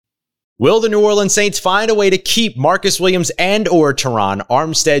Will the New Orleans Saints find a way to keep Marcus Williams and or Terron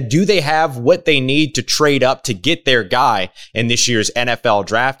Armstead? Do they have what they need to trade up to get their guy in this year's NFL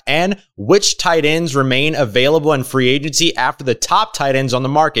draft? And which tight ends remain available in free agency after the top tight ends on the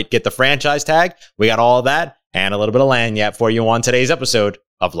market get the franchise tag? We got all of that and a little bit of lagniappe for you on today's episode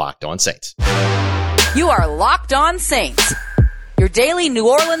of Locked On Saints. You are Locked On Saints, your daily New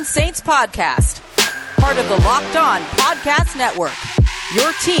Orleans Saints podcast, part of the Locked On Podcast Network,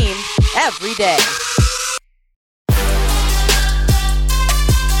 your team every day.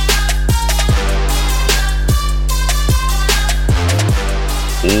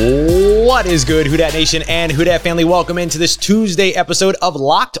 What is good, Who Dat Nation and Who Dat family? Welcome into this Tuesday episode of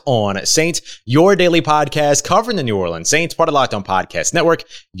Locked On Saints, your daily podcast covering the New Orleans Saints, part of Locked On Podcast Network,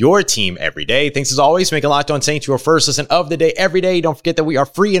 your team every day. Thanks as always for making Locked On Saints your first listen of the day every day. Don't forget that we are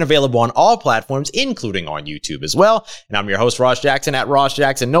free and available on all platforms, including on YouTube as well. And I'm your host, Ross Jackson, at Ross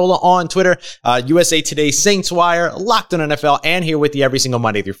Jackson Nola on Twitter, USA Today Saints Wire, Locked On NFL, and here with you every single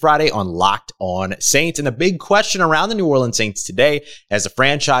Monday through Friday on Locked On Saints. And the big question around the New Orleans Saints today, as the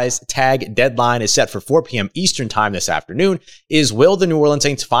franchise tag deadline is set for 4 p.m. Eastern time this afternoon, is will the New Orleans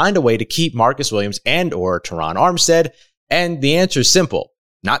Saints find a way to keep Marcus Williams and or Terron Armstead? And the answer is simple.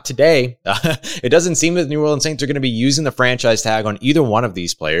 Not today. It doesn't seem that the New Orleans Saints are going to be using the franchise tag on either one of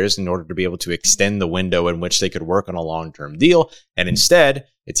these players in order to be able to extend the window in which they could work on a long-term deal. And instead,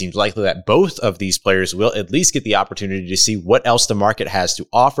 it seems likely that both of these players will at least get the opportunity to see what else the market has to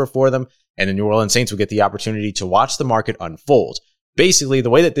offer for them. And the New Orleans Saints will get the opportunity to watch the market unfold. Basically, the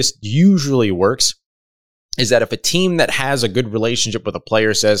way that this usually works is that if a team that has a good relationship with a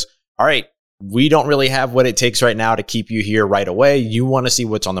player says, all right, we don't really have what it takes right now to keep you here right away. You want to see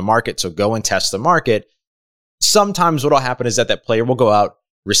what's on the market, so go and test the market. Sometimes what will happen is that player will go out,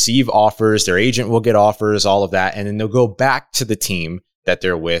 receive offers, their agent will get offers, all of that, and then they'll go back to the team that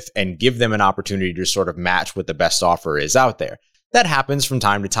they're with and give them an opportunity to sort of match what the best offer is out there. That happens from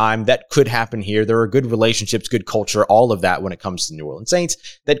time to time. That could happen here. There are good relationships, good culture, all of that when it comes to the New Orleans Saints.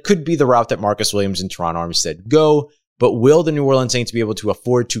 That could be the route that Marcus Williams and Terron Armstead go. But will the New Orleans Saints be able to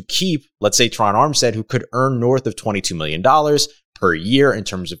afford to keep, let's say, Terron Armstead, who could earn north of $22 million per year in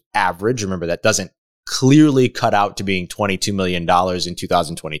terms of average? Remember, that doesn't clearly cut out to being $22 million in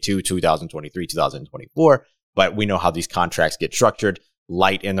 2022, 2023, 2024. But we know how these contracts get structured.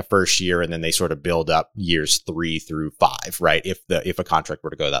 Light in the first year, and then they sort of build up years 3 through 5, right? If a contract were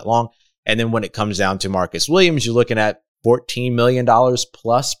to go that long. And then when it comes down to Marcus Williams, you're looking at $14 million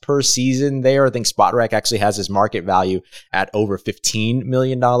plus per season there. I think SpotRack actually has his market value at over $15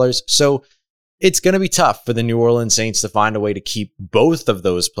 million. So it's going to be tough for the New Orleans Saints to find a way to keep both of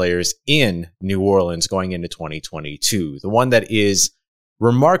those players in New Orleans going into 2022. The one that is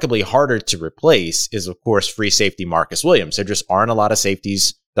remarkably harder to replace is, of course, free safety Marcus Williams. There just aren't a lot of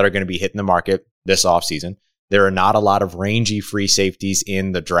safeties that are going to be hitting the market this offseason. There are not a lot of rangy free safeties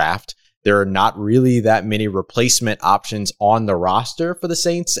in the draft. There are not really that many replacement options on the roster for the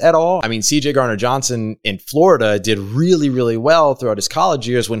Saints at all. I mean, CJ Gardner-Johnson in Florida did really, really well throughout his college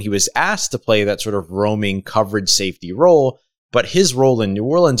years when he was asked to play that sort of roaming coverage safety role. But his role in New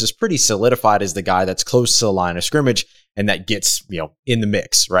Orleans is pretty solidified as the guy that's close to the line of scrimmage and that gets, in the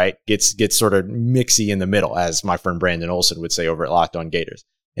mix, right? Gets sort of mixy in the middle, as my friend Brandon Olson would say over at Locked On Gators.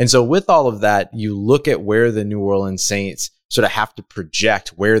 And so with all of that, you look at where the New Orleans Saints sort of have to project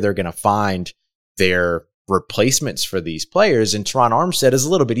where they're going to find their replacements for these players. And Terron Armstead is a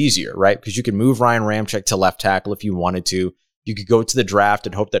little bit easier, right? Because you can move Ryan Ramczyk to left tackle if you wanted to. You could go to the draft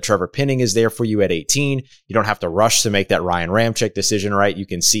and hope that Trevor Penning is there for you at 18. You don't have to rush to make that Ryan Ramczyk decision, right? You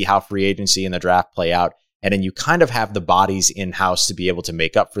can see how free agency and the draft play out. And then you kind of have the bodies in-house to be able to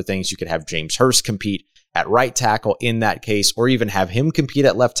make up for things. You could have James Hurst compete at right tackle in that case, or even have him compete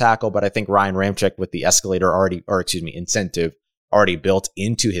at left tackle. But I think Ryan Ramczyk, with the incentive already built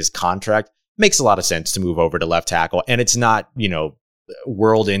into his contract, makes a lot of sense to move over to left tackle. And it's not,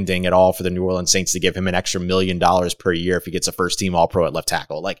 world ending at all for the New Orleans Saints to give him an extra $1 million per year if he gets a first team All-Pro at left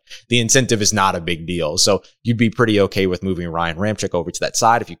tackle. Like, the incentive is not a big deal. So you'd be pretty okay with moving Ryan Ramczyk over to that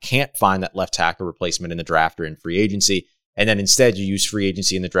side if you can't find that left tackle replacement in the draft or in free agency. And then instead you use free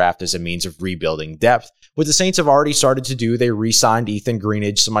agency in the draft as a means of rebuilding depth. What the Saints have already started to do, they re-signed Ethan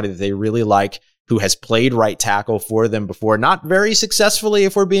Greenidge, somebody that they really like, who has played right tackle for them before. Not very successfully,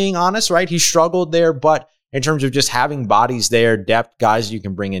 if we're being honest, right? He struggled there, but in terms of just having bodies there, depth, guys you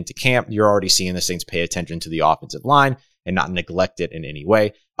can bring into camp, you're already seeing the Saints pay attention to the offensive line and not neglect it in any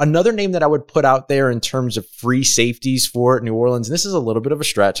way. Another name that I would put out there in terms of free safeties for New Orleans, and this is a little bit of a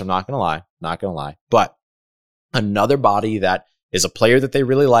stretch, I'm not going to lie, but another body that is a player that they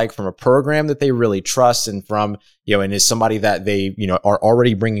really like, from a program that they really trust, and from, and is somebody that they, are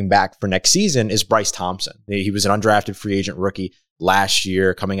already bringing back for next season, is Bryce Thompson. He was an undrafted free agent rookie last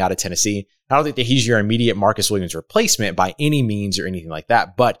year coming out of Tennessee. I don't think that he's your immediate Marcus Williams replacement by any means or anything like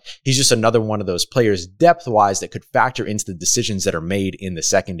that, but he's just another one of those players depth-wise that could factor into the decisions that are made in the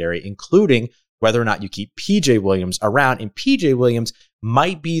secondary, including whether or not you keep PJ Williams around. And PJ Williams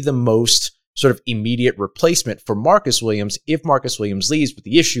might be the most sort of immediate replacement for Marcus Williams if Marcus Williams leaves. But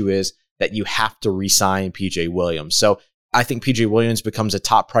the issue is that you have to re-sign PJ Williams. So I think PJ Williams becomes a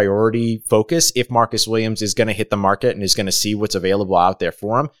top priority focus if Marcus Williams is going to hit the market and is going to see what's available out there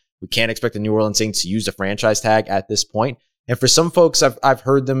for him. We can't expect the New Orleans Saints to use the franchise tag at this point. And for some folks, I've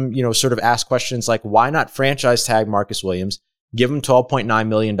heard them, sort of ask questions like, why not franchise tag Marcus Williams, give him $12.9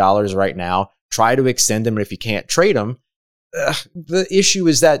 million right now, try to extend him, and if you can't trade him. The issue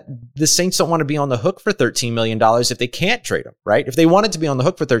is that the Saints don't want to be on the hook for $13 million if they can't trade him, right? If they wanted to be on the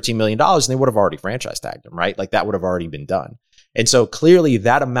hook for $13 million, they would have already franchise tagged him, right? Like that would have already been done. And so clearly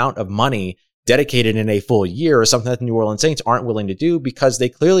that amount of money dedicated in a full year is something that the New Orleans Saints aren't willing to do because they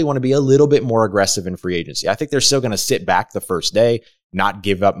clearly want to be a little bit more aggressive in free agency. I think they're still going to sit back the first day, not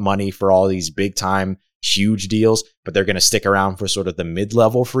give up money for all these big time huge deals, but they're going to stick around for sort of the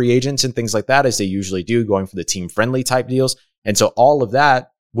mid-level free agents and things like that, as they usually do, going for the team-friendly type deals. And so all of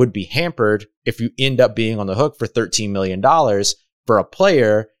that would be hampered if you end up being on the hook for $13 million for a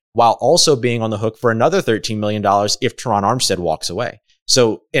player, while also being on the hook for another $13 million if Teron Armstead walks away.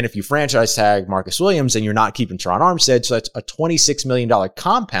 So, and if you franchise tag Marcus Williams, then you're not keeping Teron Armstead, so that's a $26 million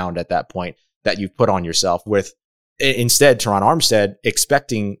compound at that point that you've put on yourself, with instead Teron Armstead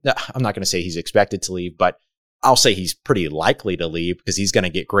expecting, I'm not going to say he's expected to leave, but I'll say he's pretty likely to leave because he's going to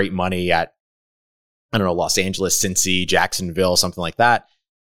get great money at, Los Angeles, Cincy, Jacksonville, something like that.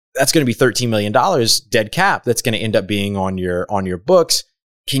 That's going to be $13 million dead cap that's going to end up being on your books.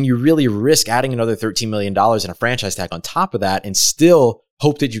 Can you really risk adding another $13 million in a franchise tag on top of that and still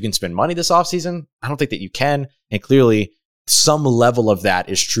hope that you can spend money this offseason? I don't think that you can. And clearly some level of that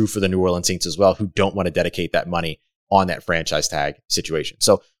is true for the New Orleans Saints as well, who don't want to dedicate that money on that franchise tag situation.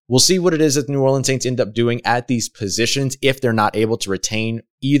 So we'll see what it is that the New Orleans Saints end up doing at these positions if they're not able to retain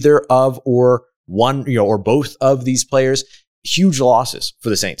either of or one, or both of these players. Huge losses for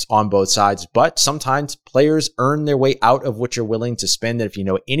the Saints on both sides, but sometimes players earn their way out of what you're willing to spend. And if you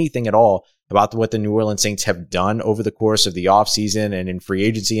know anything at all about what the New Orleans Saints have done over the course of the offseason and in free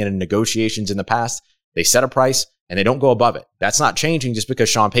agency and in negotiations in the past, they set a price and they don't go above it. That's not changing just because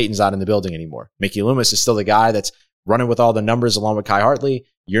Sean Payton's not in the building anymore. Mickey Loomis is still the guy that's running with all the numbers along with Kai Hartley.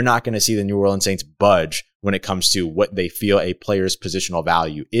 You're not going to see the New Orleans Saints budge when it comes to what they feel a player's positional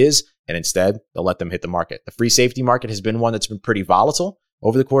value is. And instead, they'll let them hit the market. The free safety market has been one that's been pretty volatile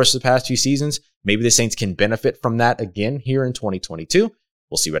over the course of the past few seasons. Maybe the Saints can benefit from that again here in 2022.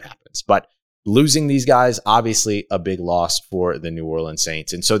 We'll see what happens. But losing these guys, obviously a big loss for the New Orleans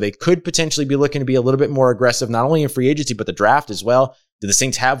Saints. And so they could potentially be looking to be a little bit more aggressive, not only in free agency, but the draft as well. Do the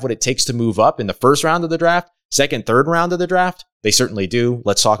Saints have what it takes to move up in the first round of the draft? Second, third round of the draft? They certainly do.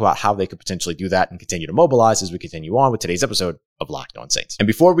 Let's talk about how they could potentially do that and continue to mobilize as we continue on with today's episode of Locked On Saints. And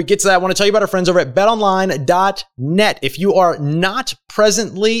before we get to that, I want to tell you about our friends over at betonline.net. If you are not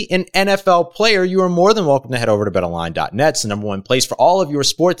presently an NFL player, you are more than welcome to head over to betonline.net. It's the number one place for all of your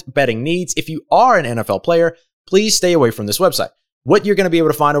sports betting needs. If you are an NFL player, please stay away from this website. What you're going to be able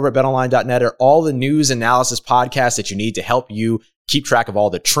to find over at betonline.net are all the news, analysis, podcasts that you need to help you keep track of all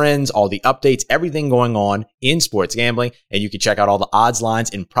the trends, all the updates, everything going on in sports gambling. And you can check out all the odds, lines,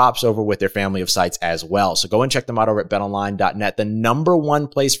 and props over with their family of sites as well. So go and check them out over at betonline.net, the number one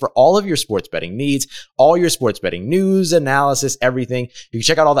place for all of your sports betting needs, all your sports betting news, analysis, everything. You can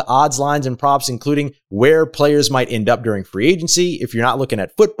check out all the odds, lines, and props, including where players might end up during free agency. If you're not looking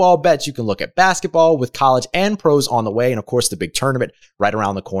at football bets, you can look at basketball with college and pros on the way. And of course, the big tournament right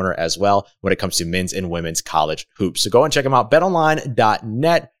around the corner as well when it comes to men's and women's college hoops. So go and check them out.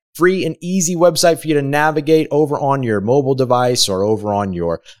 betonline.net, free and easy website for you to navigate over on your mobile device or over on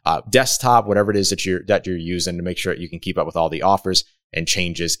your desktop, whatever it is that you're using, to make sure that you can keep up with all the offers and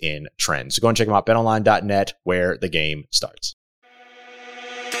changes in trends. So go and check them out. betonline.net, where the game starts.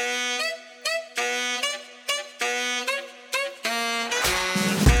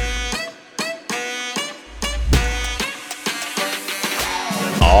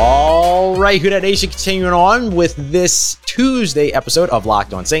 All right, Who Dat Nation, continuing on with this Tuesday episode of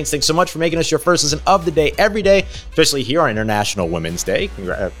Locked On Saints. Thanks so much for making us your first listen of the day every day, especially here on International Women's Day.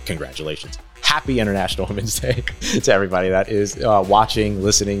 Congratulations. happy International Women's Day to everybody that is watching,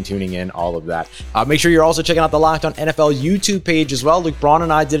 listening, tuning in, all of that. Make sure you're also checking out the Locked On NFL YouTube page as well. Luke Braun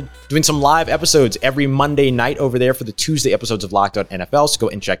and I doing some live episodes every Monday night over there for the Tuesday episodes of Locked On NFL. So go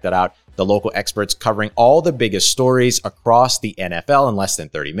and check that out. The local experts covering all the biggest stories across the NFL in less than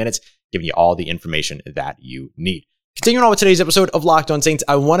 30 minutes, giving you all the information that you need. Continuing on with today's episode of Locked On Saints,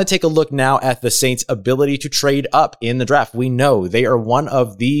 I want to take a look now at the Saints' ability to trade up in the draft. We know they are one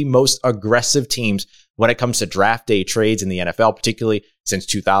of the most aggressive teams when it comes to draft day trades in the NFL, particularly since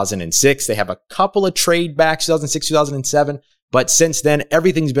 2006. They have a couple of trade backs, 2006, 2007, but since then,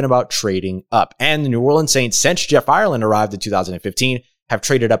 everything's been about trading up. And the New Orleans Saints, since Jeff Ireland arrived in 2015, have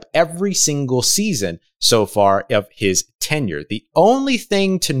traded up every single season so far of his tenure. The only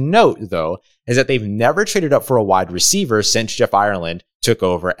thing to note, though, is that they've never traded up for a wide receiver since Jeff Ireland took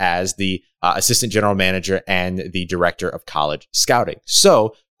over as the assistant general manager and the director of college scouting.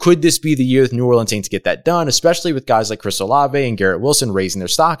 So could this be the year the New Orleans Saints get that done, especially with guys like Chris Olave and Garrett Wilson raising their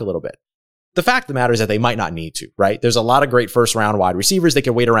stock a little bit? The fact of the matter is that they might not need to, right? There's a lot of great first-round wide receivers. They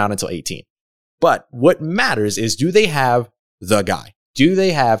can wait around until 18. But what matters is, do they have the guy? Do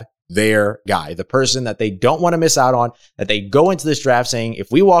they have their guy, the person that they don't want to miss out on, that they go into this draft saying,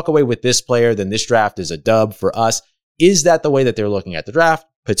 if we walk away with this player, then this draft is a dub for us? Is that the way that they're looking at the draft?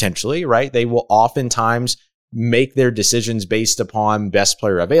 Potentially, right? They will oftentimes make their decisions based upon best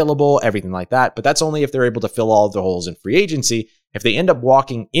player available, everything like that. But that's only if they're able to fill all of the holes in free agency. If they end up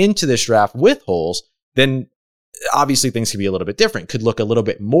walking into this draft with holes, then obviously things could be a little bit different. Could look a little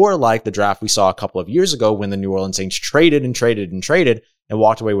bit more like the draft we saw a couple of years ago when the New Orleans Saints traded and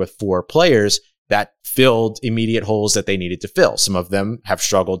walked away with 4 players that filled immediate holes that they needed to fill. Some of them have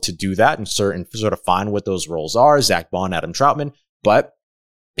struggled to do that and sort of find what those roles are. Zach Bond, Adam Troutman, but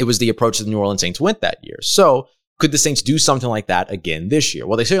it was the approach that the New Orleans Saints went that year. So could the Saints do something like that again this year?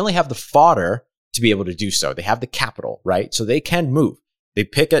 Well, they certainly have the fodder to be able to do so. They have the capital, right? So they can move. They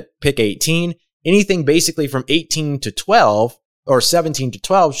pick 18. Anything basically from 18 to 12 or 17 to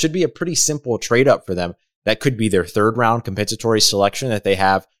 12 should be a pretty simple trade up for them. That could be their 3rd round compensatory selection that they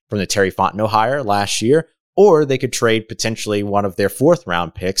have from the Terry Fontenot hire last year, or they could trade potentially one of their 4th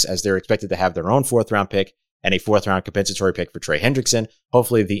round picks, as they're expected to have their own 4th round pick and a 4th round compensatory pick for Trey Hendrickson.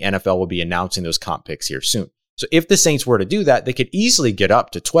 Hopefully the NFL will be announcing those comp picks here soon. So if the Saints were to do that, they could easily get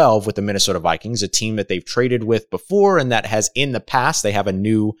up to 12 with the Minnesota Vikings, a team that they've traded with before and that has in the past. They have a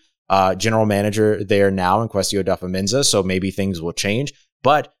new general manager there now in Kwesi Adofo-Mensah, so maybe things will change.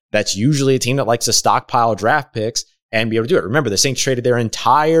 But that's usually a team that likes to stockpile draft picks and be able to do it. Remember, the Saints traded their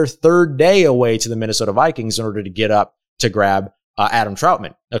entire 3rd day away to the Minnesota Vikings in order to get up to grab Adam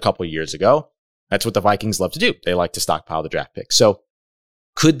Troutman a couple of years ago. That's what the Vikings love to do. They like to stockpile the draft picks. So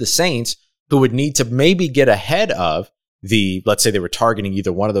could the Saints, who would need to maybe get ahead of let's say they were targeting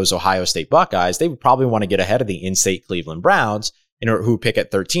either one of those Ohio State Buckeyes, they would probably want to get ahead of the in-state Cleveland Browns, who pick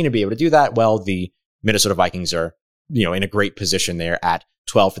at 13 to be able to do that. Well, the Minnesota Vikings are, in a great position there at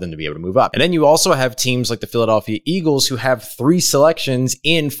 12 for them to be able to move up. And then you also have teams like the Philadelphia Eagles who have 3 selections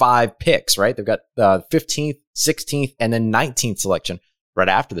in 5 picks, right? They've got 15th, 16th, and then 19th selection right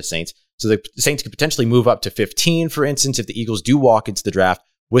after the Saints. So the Saints could potentially move up to 15, for instance, if the Eagles do walk into the draft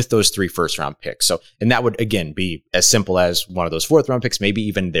with those 3 first-round picks. So, and that would, again, be as simple as one of those 4th-round picks, maybe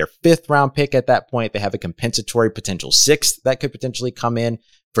even their 5th-round pick at that point. They have a compensatory potential 6th that could potentially come in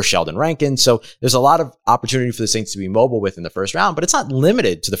for Sheldon Rankin. So there's a lot of opportunity for the Saints to be mobile with in the first round, but it's not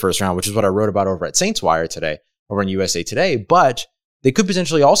limited to the first round, which is what I wrote about over at Saints Wire today, over in USA Today. But they could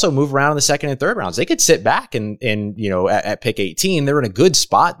potentially also move around in the 2nd and 3rd rounds. They could sit back and at pick 18, they're in a good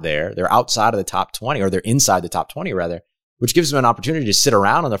spot there. They're outside of the top 20, or they're inside the top 20 rather, which gives them an opportunity to sit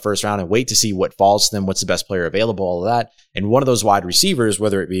around in the first round and wait to see what falls to them, what's the best player available, all of that. And one of those wide receivers,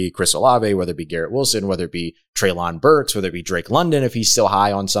 whether it be Chris Olave, whether it be Garrett Wilson, whether it be Treylon Burks, whether it be Drake London, if he's still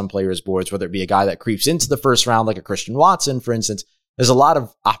high on some players' boards, whether it be a guy that creeps into the first round like a Christian Watson, for instance, there's a lot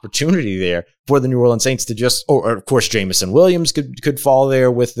of opportunity there for the New Orleans Saints to just, or of course, Jameson Williams could fall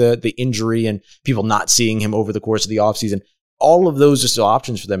there with the injury and people not seeing him over the course of the offseason. All of those are still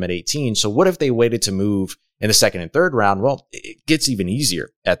options for them at 18. So what if they waited to move in the 2nd and 3rd round? Well, it gets even easier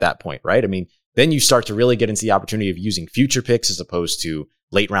at that point, right? I mean, then you start to really get into the opportunity of using future picks as opposed to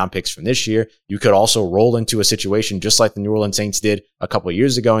late round picks from this year. You could also roll into a situation just like the New Orleans Saints did a couple of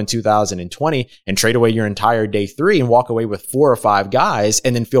years ago in 2020 and trade away your entire day 3 and walk away with 4 or 5 guys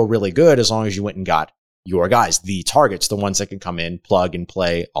and then feel really good as long as you went and got your guys, the targets, the ones that can come in, plug and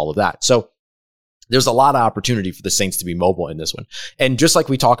play, all of that. So there's a lot of opportunity for the Saints to be mobile in this one. And just like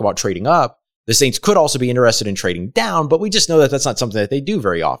we talk about trading up, the Saints could also be interested in trading down, but we just know that that's not something that they do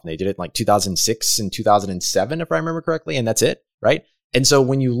very often. They did it in like 2006 and 2007, if I remember correctly, and that's it, right? And so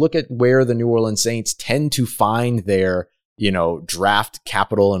when you look at where the New Orleans Saints tend to find their, draft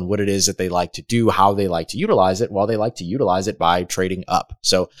capital and what it is that they like to do, how they like to utilize it, well, they like to utilize it by trading up.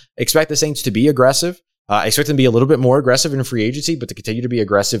 So expect the Saints to be aggressive. Expect them to be a little bit more aggressive in free agency, but to continue to be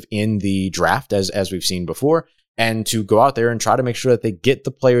aggressive in the draft as we've seen before, and to go out there and try to make sure that they get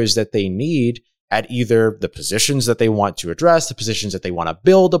the players that they need at either the positions that they want to address, the positions that they want to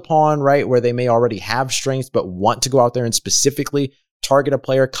build upon, right, where they may already have strengths, but want to go out there and specifically target a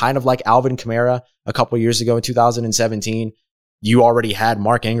player, kind of like Alvin Kamara a couple years ago in 2017. You already had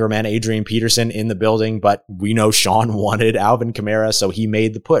Mark Ingram and Adrian Peterson in the building, but we know Sean wanted Alvin Kamara, so he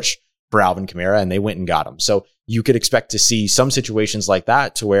made the push for Alvin Kamara, and they went and got him. So you could expect to see some situations like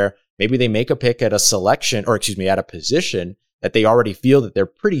that to where maybe they make a pick at at a position that they already feel that they're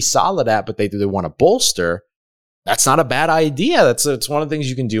pretty solid at, but they want to bolster. That's not a bad idea. It's one of the things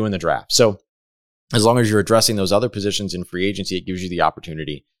you can do in the draft. So as long as you're addressing those other positions in free agency, it gives you the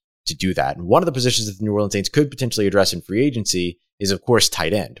opportunity to do that. And one of the positions that the New Orleans Saints could potentially address in free agency is, of course,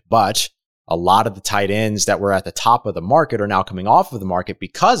 tight end. But a lot of the tight ends that were at the top of the market are now coming off of the market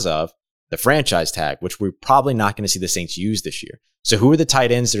because of the franchise tag, which we're probably not going to see the Saints use this year. So who are the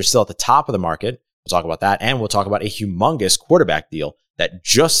tight ends that are still at the top of the market? We'll talk about that, and we'll talk about a humongous quarterback deal that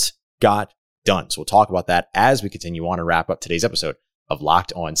just got done. So we'll talk about that as we continue on and wrap up today's episode of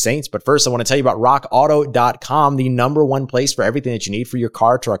Locked On Saints. But first, I want to tell you about rockauto.com, the number one place for everything that you need for your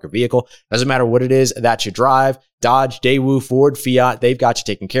car, truck, or vehicle. Doesn't matter what it is that you drive, Dodge, Daewoo, Ford, Fiat, they've got you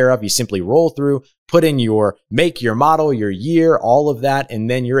taken care of. You simply roll through, put in your make, your model, your year, all of that, and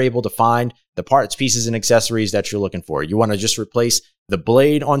then you're able to find the parts, pieces, and accessories that you're looking for. You want to just replace the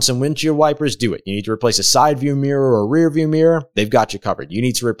blade on some windshield wipers? Do it. You need to replace a side view mirror or a rear view mirror? They've got you covered. You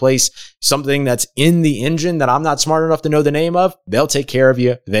need to replace something that's in the engine that I'm not smart enough to know the name of? They'll take care of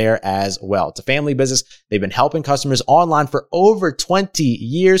you there as well. It's a family business. They've been helping customers online for over 20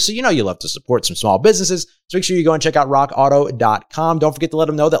 years. So you love to support some small businesses. So make sure you go and check out rockauto.com. Don't forget to let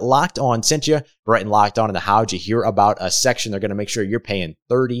them know that Locked On sent you. Right, and Locked On in the How'd You Hear About Us section. They're going to make sure you're paying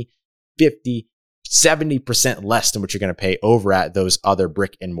 30, 50, 70% less than what you're going to pay over at those other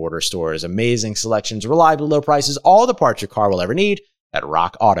brick and mortar stores. Amazing selections, reliable low prices, all the parts your car will ever need at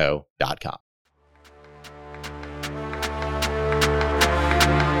rockauto.com.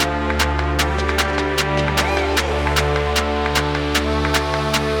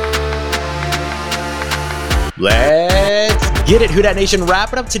 Let's get it, Who Dat Nation.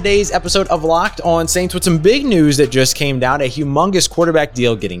 Wrapping up today's episode of Locked On Saints with some big news that just came down. A humongous quarterback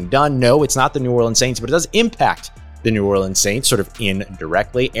deal getting done. No, it's not the New Orleans Saints, but it does impact the New Orleans Saints sort of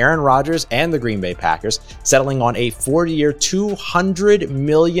indirectly. Aaron Rodgers and the Green Bay Packers settling on a 4-year, $200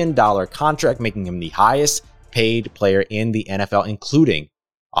 million contract, making him the highest paid player in the NFL, including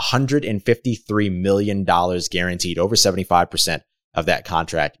 $153 million guaranteed, over 75% of that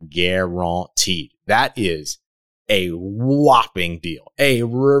contract guaranteed. That is a whopping deal, a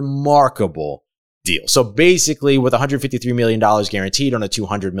remarkable deal. So basically, with $153 million guaranteed on a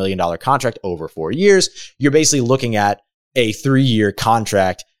 $200 million contract over 4 years, you're basically looking at a 3-year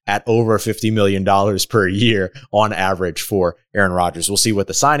contract at over $50 million per year on average for Aaron Rodgers. We'll see what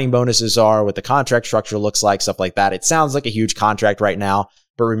the signing bonuses are, what the contract structure looks like, stuff like that. It sounds like a huge contract right now,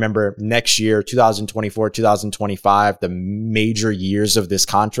 but remember, next year, 2024, 2025, the major years of this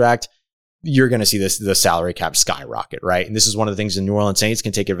contract, you're going to see the salary cap skyrocket, right? And this is one of the things the New Orleans Saints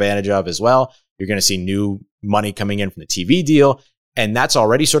can take advantage of as well. You're going to see new money coming in from the TV deal, and that's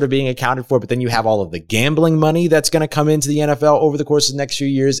already sort of being accounted for. But then you have all of the gambling money that's going to come into the NFL over the course of the next few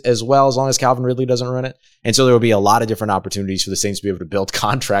years as well, as long as Calvin Ridley doesn't run it. And so there will be a lot of different opportunities for the Saints to be able to build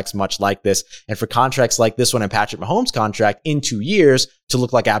contracts much like this, and for contracts like this one and Patrick Mahomes' contract in 2 years to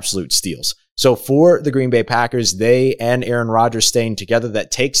look like absolute steals. So for the Green Bay Packers, they and Aaron Rodgers staying together, that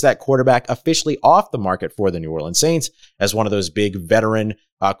takes that quarterback officially off the market for the New Orleans Saints as one of those big veteran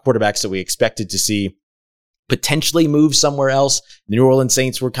quarterbacks that we expected to see potentially move somewhere else. The New Orleans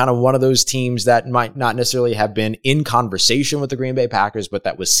Saints were kind of one of those teams that might not necessarily have been in conversation with the Green Bay Packers, but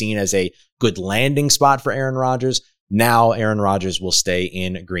that was seen as a good landing spot for Aaron Rodgers. Now Aaron Rodgers will stay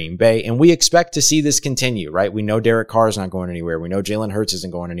in Green Bay, and we expect to see this continue, right? We know Derek Carr is not going anywhere. We know Jalen Hurts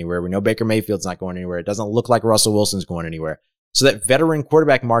isn't going anywhere. We know Baker Mayfield's not going anywhere. It doesn't look like Russell Wilson's going anywhere. So that veteran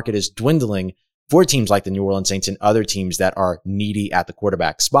quarterback market is dwindling for teams like the New Orleans Saints and other teams that are needy at the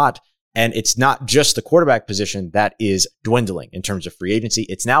quarterback spot. And it's not just the quarterback position that is dwindling in terms of free agency.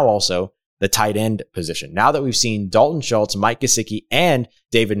 It's now also the tight end position. Now that we've seen Dalton Schultz, Mike Gesicki, and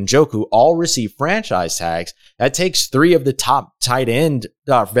David Njoku all receive franchise tags, that takes 3 of the top tight end,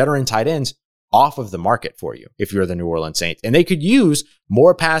 veteran tight ends off of the market for you if you're the New Orleans Saints. And they could use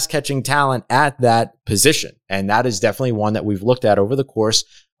more pass catching talent at that position. And that is definitely one that we've looked at over the course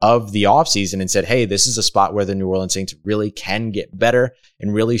of the offseason and said, hey, this is a spot where the New Orleans Saints really can get better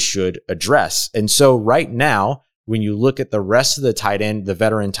and really should address. And so right now, when you look at the rest of the tight end, the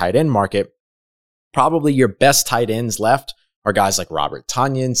veteran tight end market, probably your best tight ends left are guys like Robert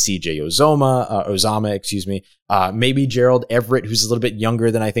Tonyan, CJ Uzomah, maybe Gerald Everett, who's a little bit younger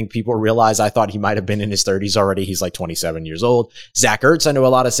than I think people realize. I thought he might have been in his 30s already. He's like 27 years old. Zach Ertz, I know a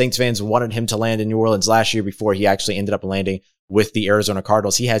lot of Saints fans wanted him to land in New Orleans last year before he actually ended up landing with the Arizona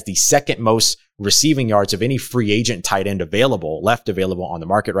Cardinals. He has the second most receiving yards of any free agent tight end left available on the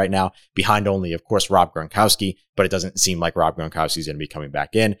market right now, behind only, of course, Rob Gronkowski, but it doesn't seem like Rob Gronkowski is going to be coming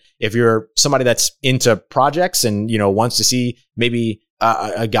back in. If you're somebody that's into projects and, wants to see maybe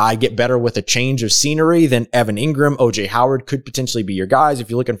a guy get better with a change of scenery, then Evan Ingram, OJ Howard could potentially be your guys. If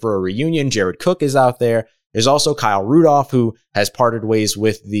you're looking for a reunion, Jared Cook is out there. There's also Kyle Rudolph, who has parted ways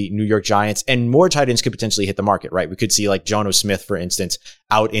with the New York Giants, and more tight ends could potentially hit the market, right? We could see like Jonnu Smith, for instance,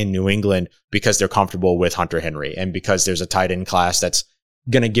 out in New England because they're comfortable with Hunter Henry and because there's a tight end class that's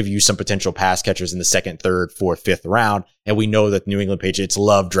going to give you some potential pass catchers in the second, third, fourth, fifth round. And we know that the New England Patriots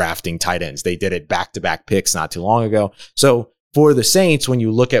love drafting tight ends. They did it back-to-back picks not too long ago. So for the Saints, when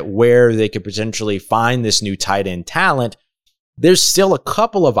you look at where they could potentially find this new tight end talent, there's still a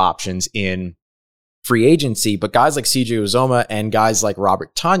couple of options in free agency, but guys like CJ Uzomah and guys like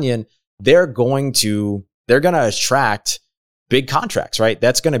Robert Tonyan, they're going to attract big contracts, right?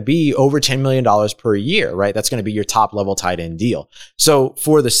 That's going to be over $10 million per year, right? That's going to be your top level tight end deal. So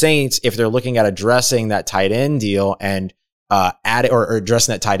for the Saints, if they're looking at addressing that tight end deal and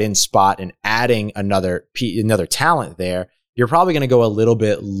addressing that tight end spot and adding another talent there, you're probably going to go a little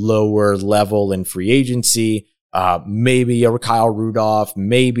bit lower level in free agency. Maybe a Kyle Rudolph,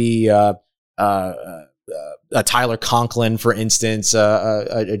 maybe a Tyler Conklin, for instance,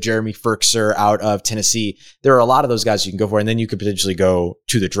 a Jeremy Ferkser out of Tennessee. There are a lot of those guys you can go for, and then you could potentially go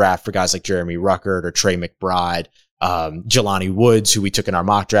to the draft for guys like Jeremy Ruckert or Trey McBride, Jelani Woods, who we took in our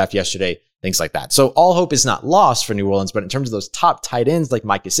mock draft yesterday, things like that. So all hope is not lost for New Orleans, but in terms of those top tight ends like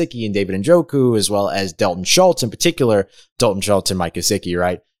Mike Gesicki and David Njoku, as well as Dalton Schultz in particular, Dalton Schultz and Mike Gesicki,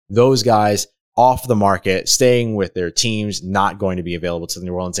 right? Those guys off the market, staying with their teams, not going to be available to the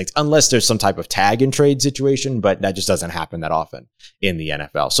New Orleans Saints unless there's some type of tag and trade situation, but that just doesn't happen that often in the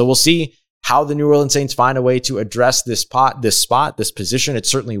NFL. So we'll see how the New Orleans Saints find a way to address this position.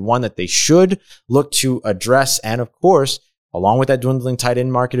 It's certainly one that they should look to address. And of course, along with that dwindling tight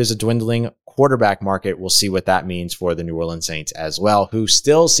end market is a dwindling quarterback market. We'll see what that means for the New Orleans Saints as well, who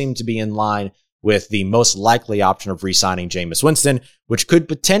still seem to be in line with the most likely option of re-signing Jameis Winston, which could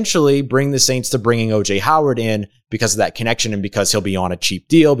potentially bring the Saints to bringing OJ Howard in because of that connection and because he'll be on a cheap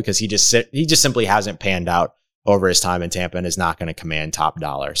deal because he just simply hasn't panned out over his time in Tampa and is not going to command top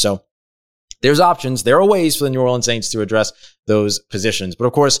dollar. So there's options. There are ways for the New Orleans Saints to address those positions. But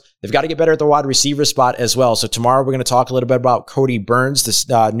of course, they've got to get better at the wide receiver spot as well. So tomorrow we're going to talk a little bit about Cody Burns,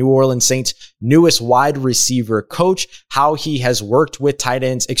 the New Orleans Saints' newest wide receiver coach, how he has worked with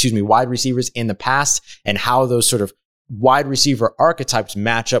wide receivers in the past, and how those sort of wide receiver archetypes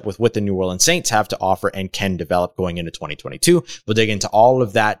match up with what the New Orleans Saints have to offer and can develop going into 2022. We'll dig into all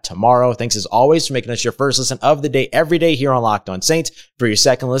of that tomorrow. Thanks as always for making us your first listen of the day every day here on Locked On Saints. For your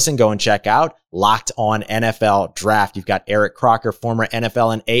second listen, go and check out Locked On NFL Draft. You've got Eric Crocker, former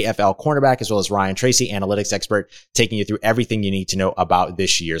NFL and AFL cornerback, as well as Ryan Tracy, analytics expert, taking you through everything you need to know about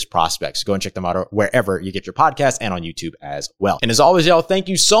this year's prospects. Go and check them out wherever you get your podcast and on YouTube as well. And as always, y'all, thank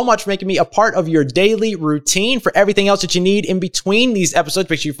you so much for making me a part of your daily routine. For everything else that you need in between these episodes,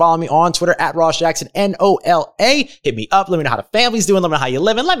 make sure you follow me on Twitter at Ross Jackson, NOLA. Hit me up. Let me know how the family's doing. Let me know how you're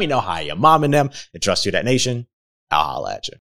living. Let me know how you're momming them. And trust you, that nation. I'll holla at you.